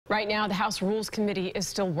Right now, the House Rules Committee is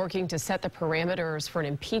still working to set the parameters for an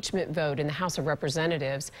impeachment vote in the House of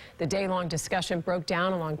Representatives. The day-long discussion broke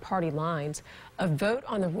down along party lines. A vote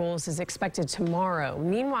on the rules is expected tomorrow.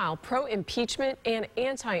 Meanwhile, pro-impeachment and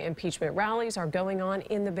anti-impeachment rallies are going on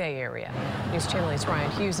in the Bay Area. News Channel 8's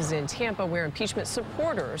Ryan Hughes is in Tampa, where impeachment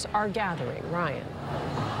supporters are gathering. Ryan.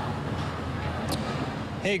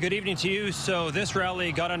 Hey, good evening to you. So this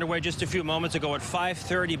rally got underway just a few moments ago at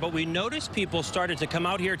 5:30, but we noticed people started to come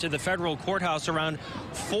out here to the federal courthouse around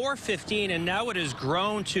 4:15, and now it has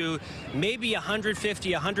grown to maybe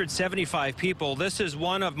 150, 175 people. This is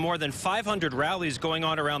one of more than 500 rallies going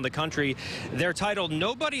on around the country. They're titled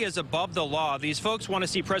 "Nobody is Above the Law." These folks want to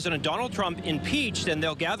see President Donald Trump impeached, and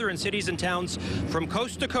they'll gather in cities and towns from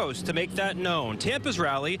coast to coast to make that known. Tampa's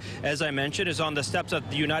rally, as I mentioned, is on the steps of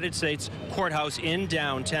the United States Courthouse in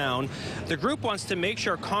downtown. The group wants to make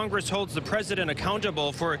sure Congress holds the president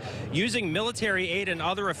accountable for using military aid and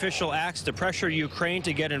other official acts to pressure Ukraine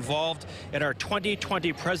to get involved in our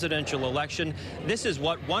 2020 presidential election. This is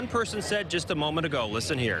what one person said just a moment ago.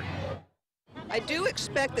 Listen here. I do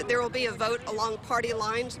expect that there will be a vote along party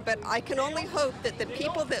lines, but I can only hope that the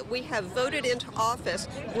people that we have voted into office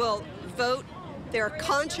will vote their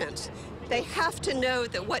conscience. They have to know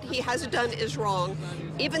that what he has done is wrong.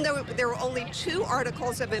 Even though there were only 2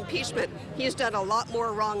 articles of impeachment, he's done a lot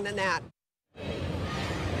more wrong than that.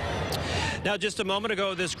 Now, just a moment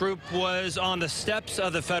ago, this group was on the steps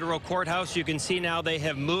of the federal courthouse. You can see now they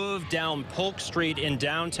have moved down Polk Street in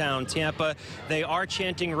downtown Tampa. They are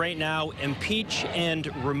chanting right now, "Impeach and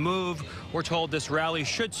remove." We're told this rally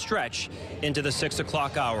should stretch into the 6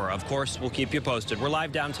 o'clock hour. Of course, we'll keep you posted. We're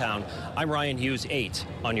live downtown. I'm Ryan Hughes, 8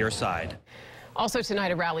 on your side. Also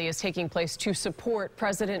tonight, a rally is taking place to support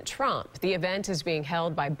President Trump. The event is being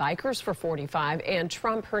held by Bikers for 45 and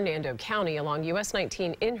Trump Hernando County along US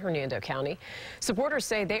 19 in Hernando County. Supporters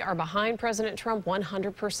say they are behind President Trump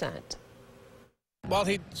 100%. Well,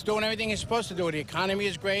 he's doing everything he's supposed to do. The economy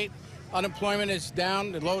is great. Unemployment is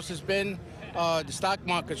down, the lowest it's been. The stock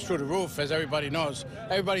market's through the roof, as everybody knows.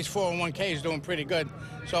 Everybody's 401k is doing pretty good.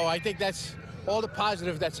 So I think that's all the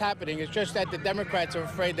positive that's happening. It's just that the Democrats are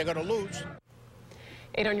afraid they're going to lose.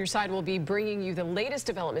 8 on your side will be bringing you the latest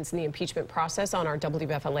developments in the impeachment process on our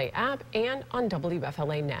WFLA app and on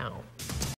WFLA Now.